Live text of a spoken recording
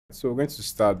So we're going to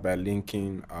start by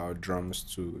linking our drums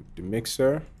to the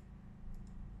mixer.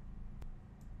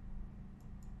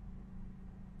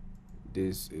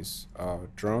 This is our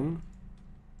drum.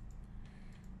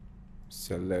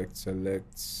 Select,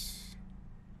 select,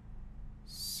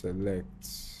 select.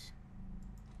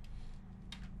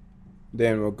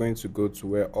 Then we're going to go to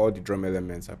where all the drum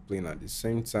elements are playing at the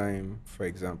same time. For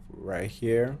example, right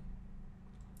here,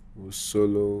 we'll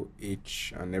solo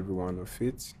each and every one of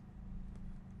it.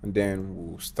 And then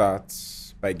we'll start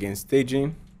by again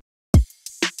staging.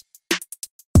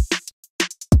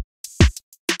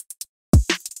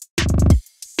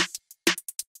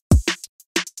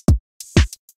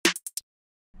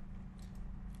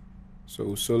 So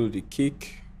we'll solo the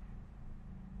kick.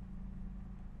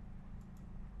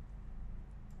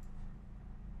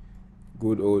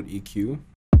 Good old EQ.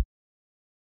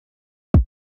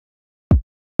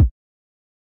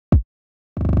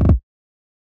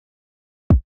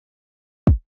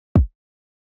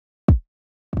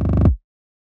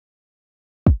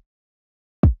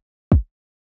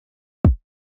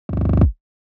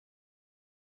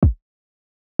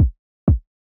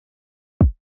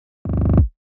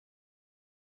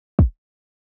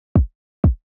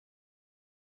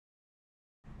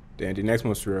 Then the next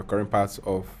most recurring part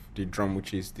of the drum,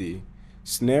 which is the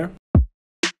snare.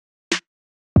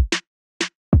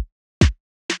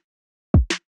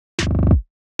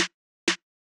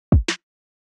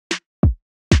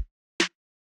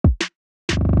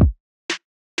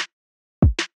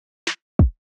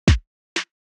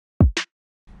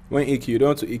 When EQ, you don't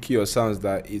want to EQ your sounds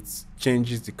that it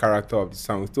changes the character of the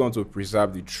sound. You still want to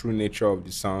preserve the true nature of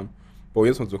the sound, but we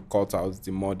just want to cut out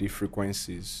the muddy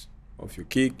frequencies of your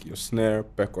kick, your snare,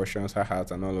 percussions,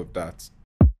 hi-hat, and all of that.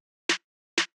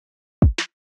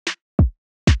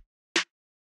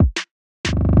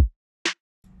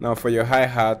 Now for your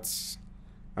hi-hats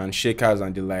and shakers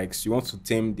and the likes, you want to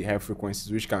tame the high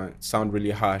frequencies, which can sound really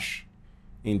harsh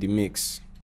in the mix.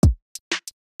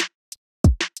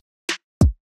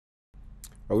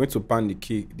 We're going to pan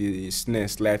the snare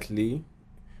slightly,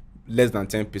 less than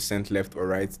 10% left or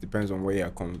right, depends on where you're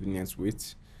convenient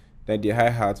with. Then the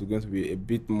hi-hat is going to be a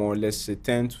bit more, let's say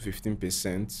 10 to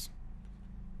 15%.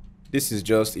 This is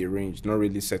just a range, not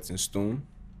really set in stone.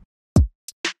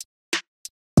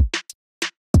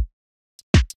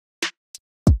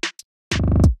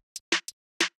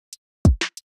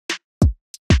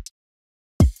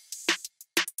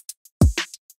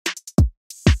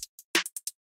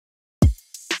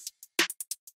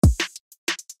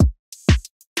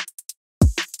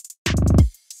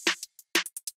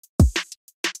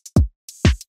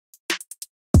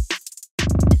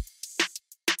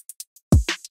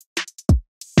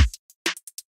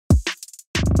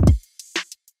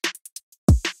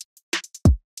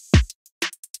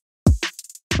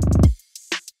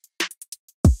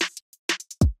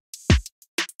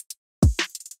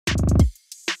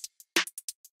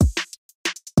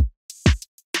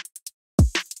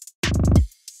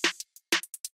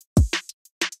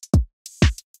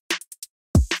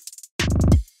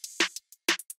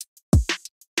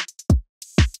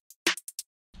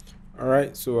 All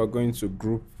right, so we're going to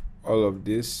group all of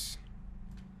this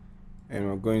and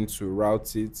we're going to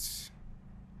route it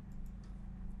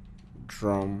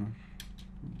drum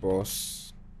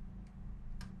boss,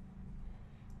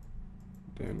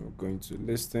 then we're going to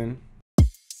listen,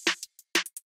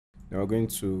 then we're going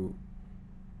to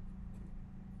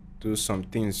do some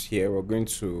things here. We're going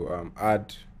to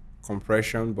add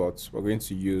compression, but we're going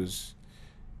to use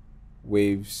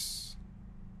waves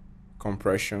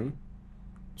compression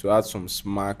to add some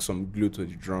smack, some glue to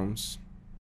the drums.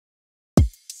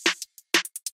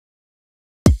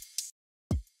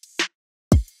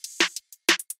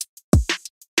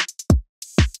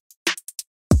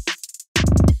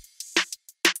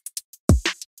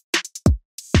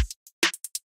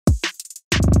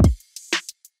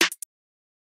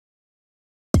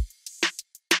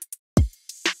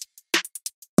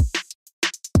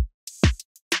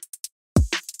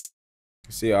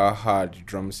 See how hard the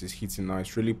drums is hitting now.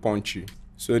 It's really punchy.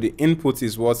 So the input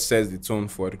is what sets the tone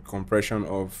for the compression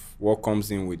of what comes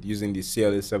in with using the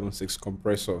CLA76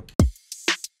 compressor.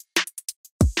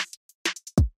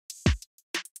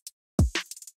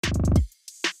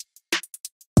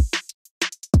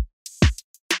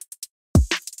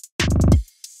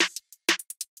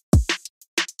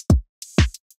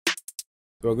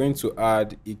 We're going to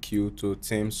add EQ to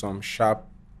tame some sharp.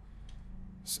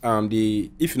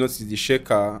 If you notice,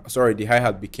 the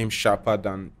hi-hat became sharper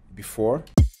than before.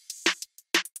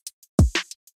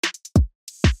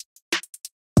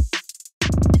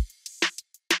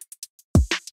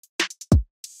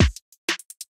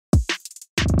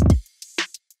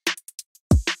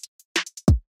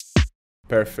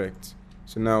 Perfect.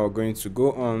 So now we're going to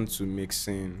go on to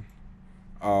mixing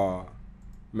our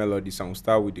melodies, and we'll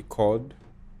start with the chord.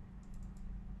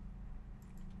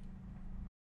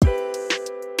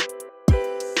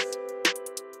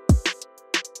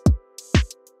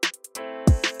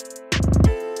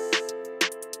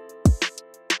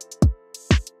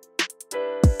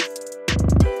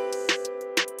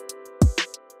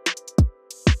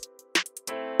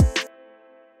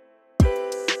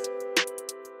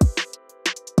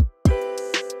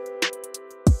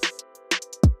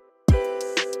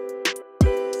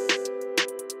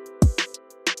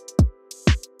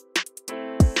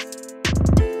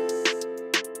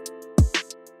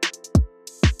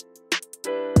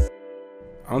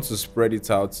 I want to spread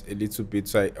it out a little bit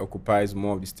so it occupies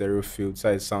more of the stereo field,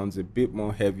 so it sounds a bit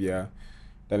more heavier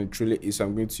than it truly is.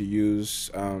 I'm going to use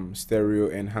stereo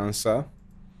enhancer,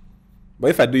 but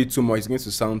if I do it too much, it's going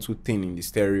to sound too thin in the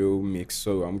stereo mix.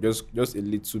 So I'm just a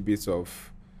little bit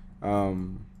of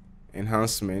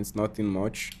enhancements, nothing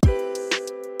much.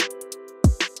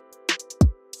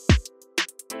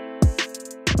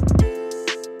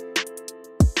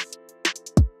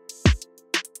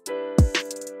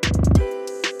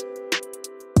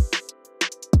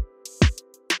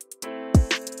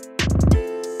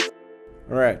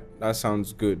 All right, that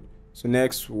sounds good. So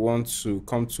next we want to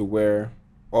come to where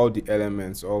all the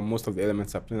elements or most of the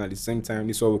elements are playing at the same time.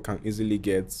 This is where we can easily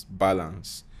get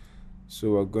balance.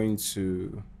 So we're going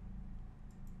to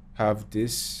have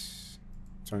this,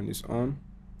 turn this on.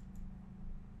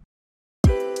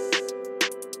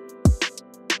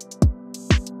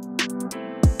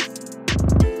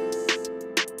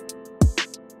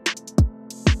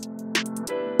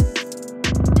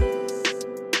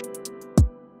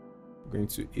 Going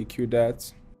to EQ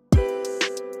that.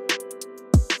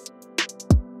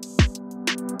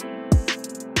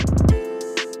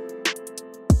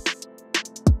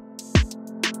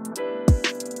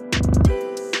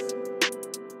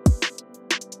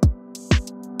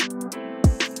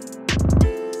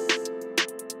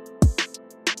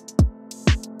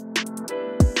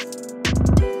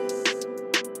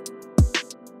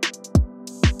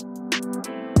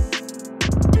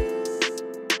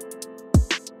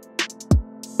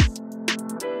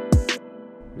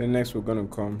 Then next we're going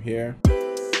to come here.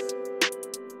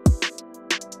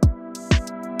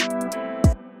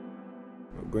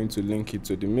 We're going to link it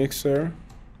to the mixer,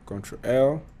 Ctrl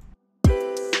L.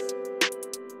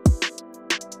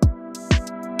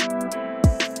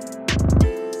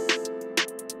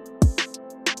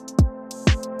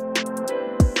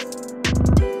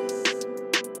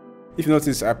 If you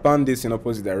notice, I pan this in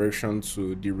opposite direction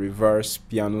to the reverse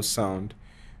piano sound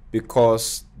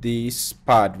because this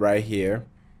pad right here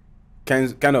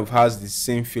kind of has the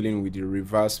same feeling with the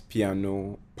reverse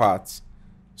piano part.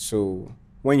 So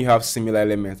when you have similar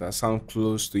elements that sound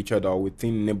close to each other or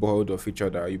within neighborhood of each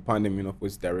other, you pan them in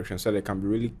opposite direction so they can be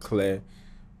really clear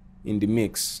in the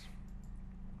mix.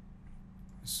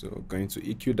 So going to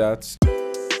EQ that.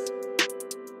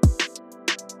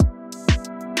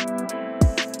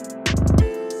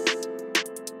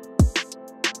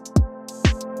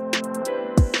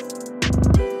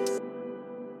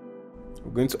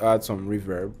 We're going to add some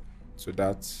reverb, so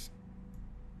that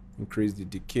increase the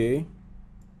decay.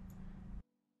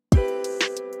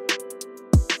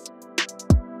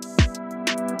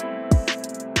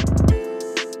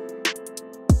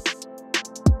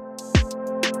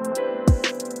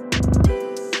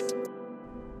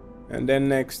 And then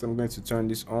next I'm going to turn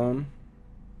this on,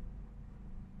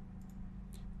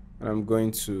 and I'm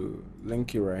going to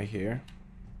link it right here.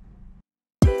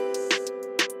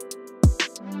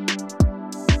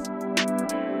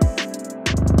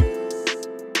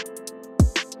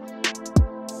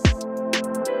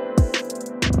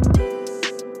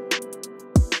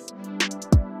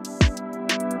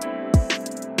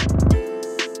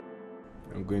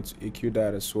 I'm going to EQ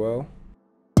that as well.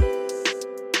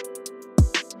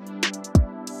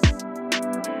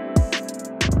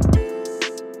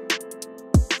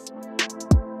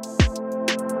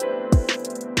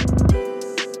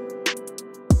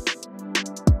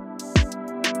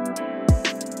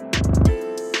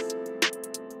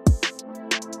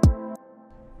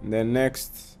 And then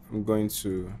next, I'm going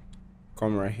to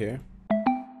come right here.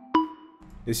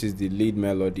 This is the lead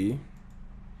melody,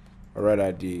 or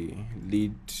rather the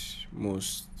lead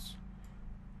most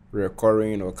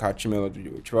recurring or catchy melody,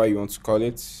 whichever you want to call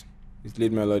it. It's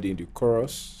lead melody in the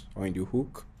chorus or in the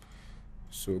hook.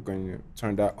 So we're going to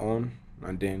turn that on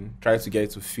and then try to get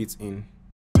it to fit in.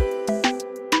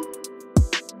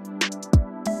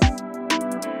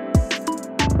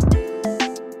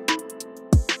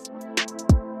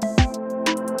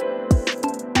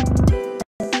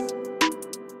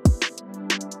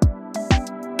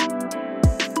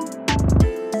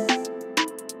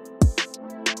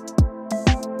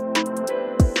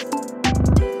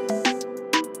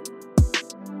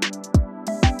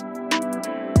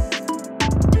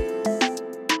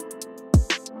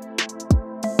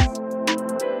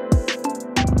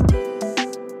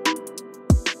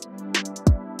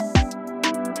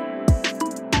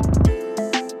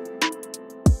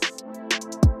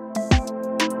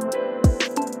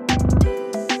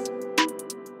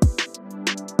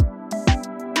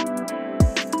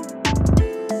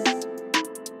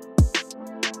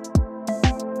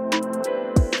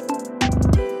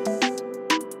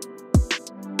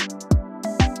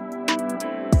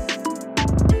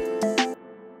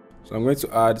 So I'm going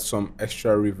to add some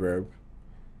extra reverb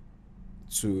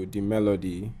to the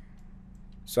melody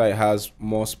so it has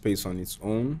more space on its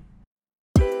own.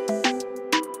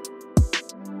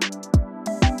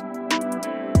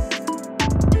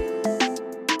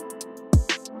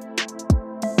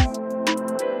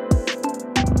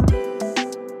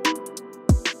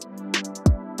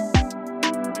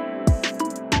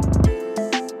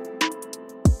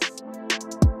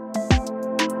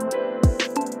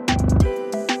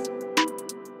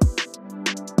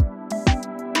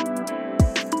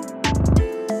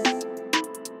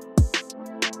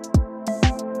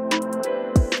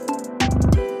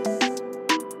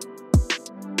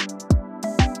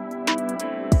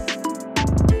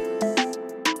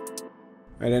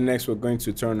 And then next we're going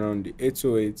to turn on the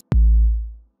 808.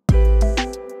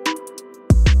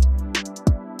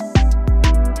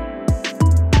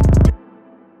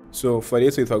 So for the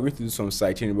 808 we're going to do some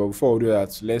sidechain, but before we do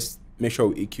that, let's make sure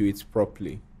we EQ it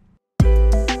properly.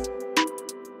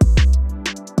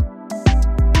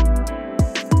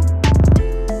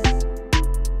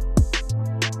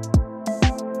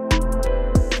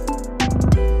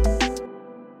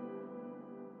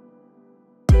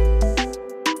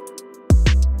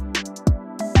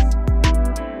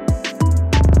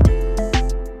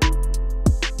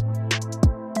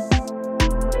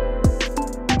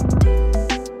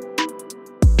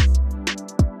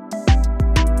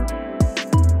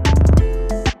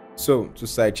 So to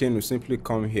sidechain, we simply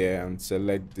come here and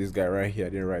select this guy right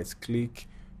here, then right click,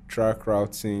 track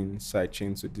routing,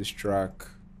 sidechain to this track.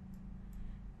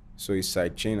 So it's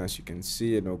sidechain as you can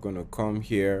see, and we're going to come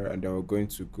here and then we're going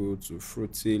to go to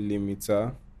Fruity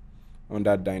Limiter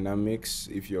under dynamics.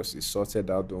 If yours is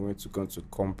sorted out, we're going to go to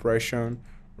compression,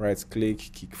 right click,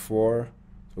 kick 4. So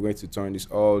we're going to turn this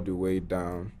all the way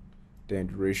down, then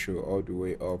the ratio all the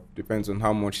way up. Depends on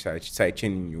how much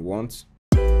sidechaining you want.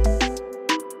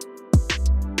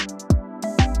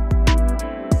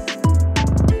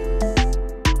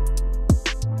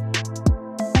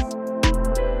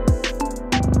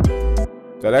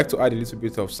 So I like to add a little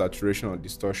bit of saturation or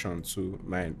distortion to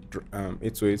my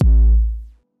 808.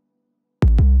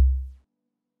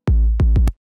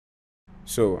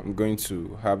 So I'm going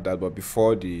to have that, but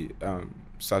before the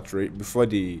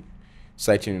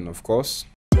sidechaining, of course.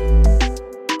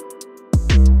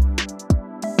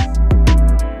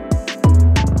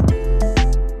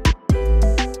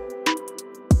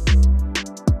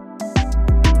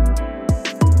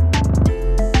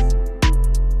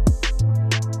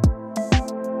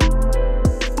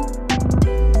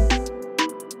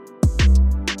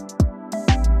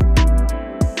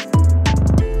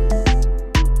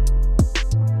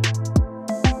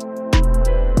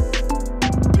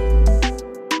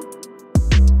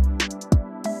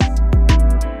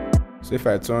 So if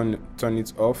I turn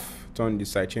it off, turn the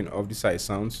sidechain off, this side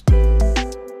sounds.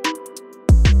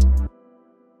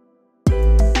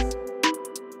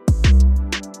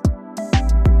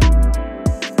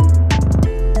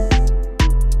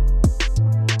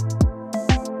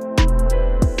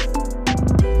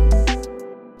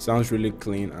 Sounds really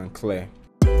clean and clear.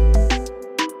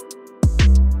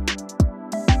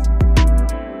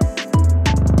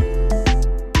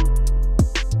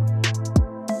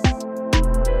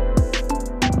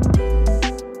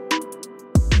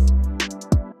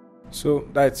 So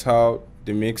that's how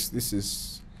the mix. This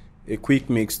is a quick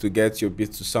mix to get your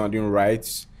beat to sounding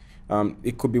right.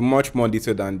 It could be much more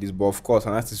detailed than this, but of course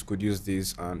an artist could use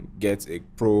this and get a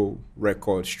pro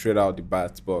record straight out the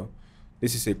bat. But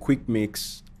this is a quick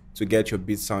mix to get your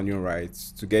beat sounding right,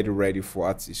 to get it ready for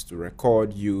artists to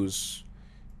record, use,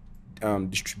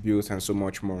 distribute, and so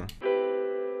much more.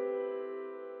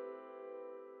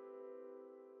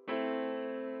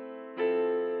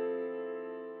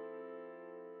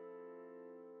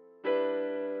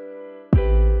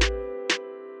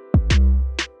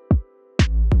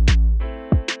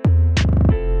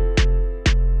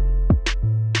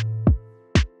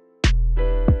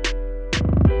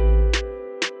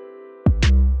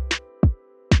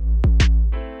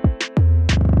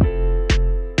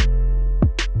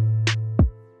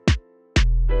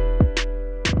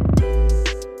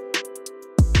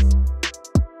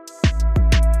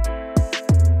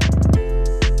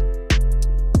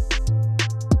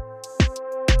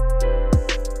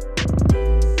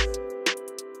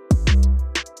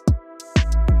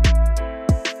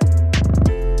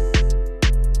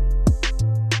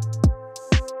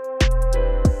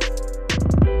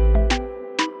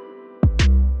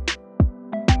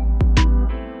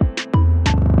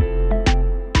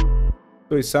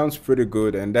 So it sounds pretty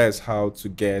good, and that is how to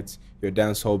get your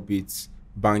dancehall beats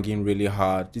banging really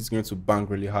hard. This is going to bang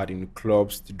really hard in the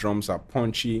clubs. The drums are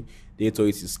punchy. The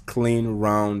 808 is clean,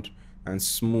 round, and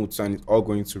smooth, and it's all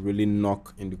going to really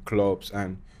knock in the clubs.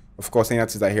 And of course, any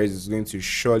artist that hears is going to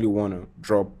surely want to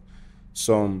drop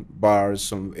some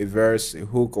bars, a verse, a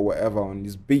hook, or whatever on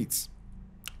these beats.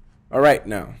 All right,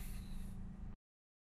 now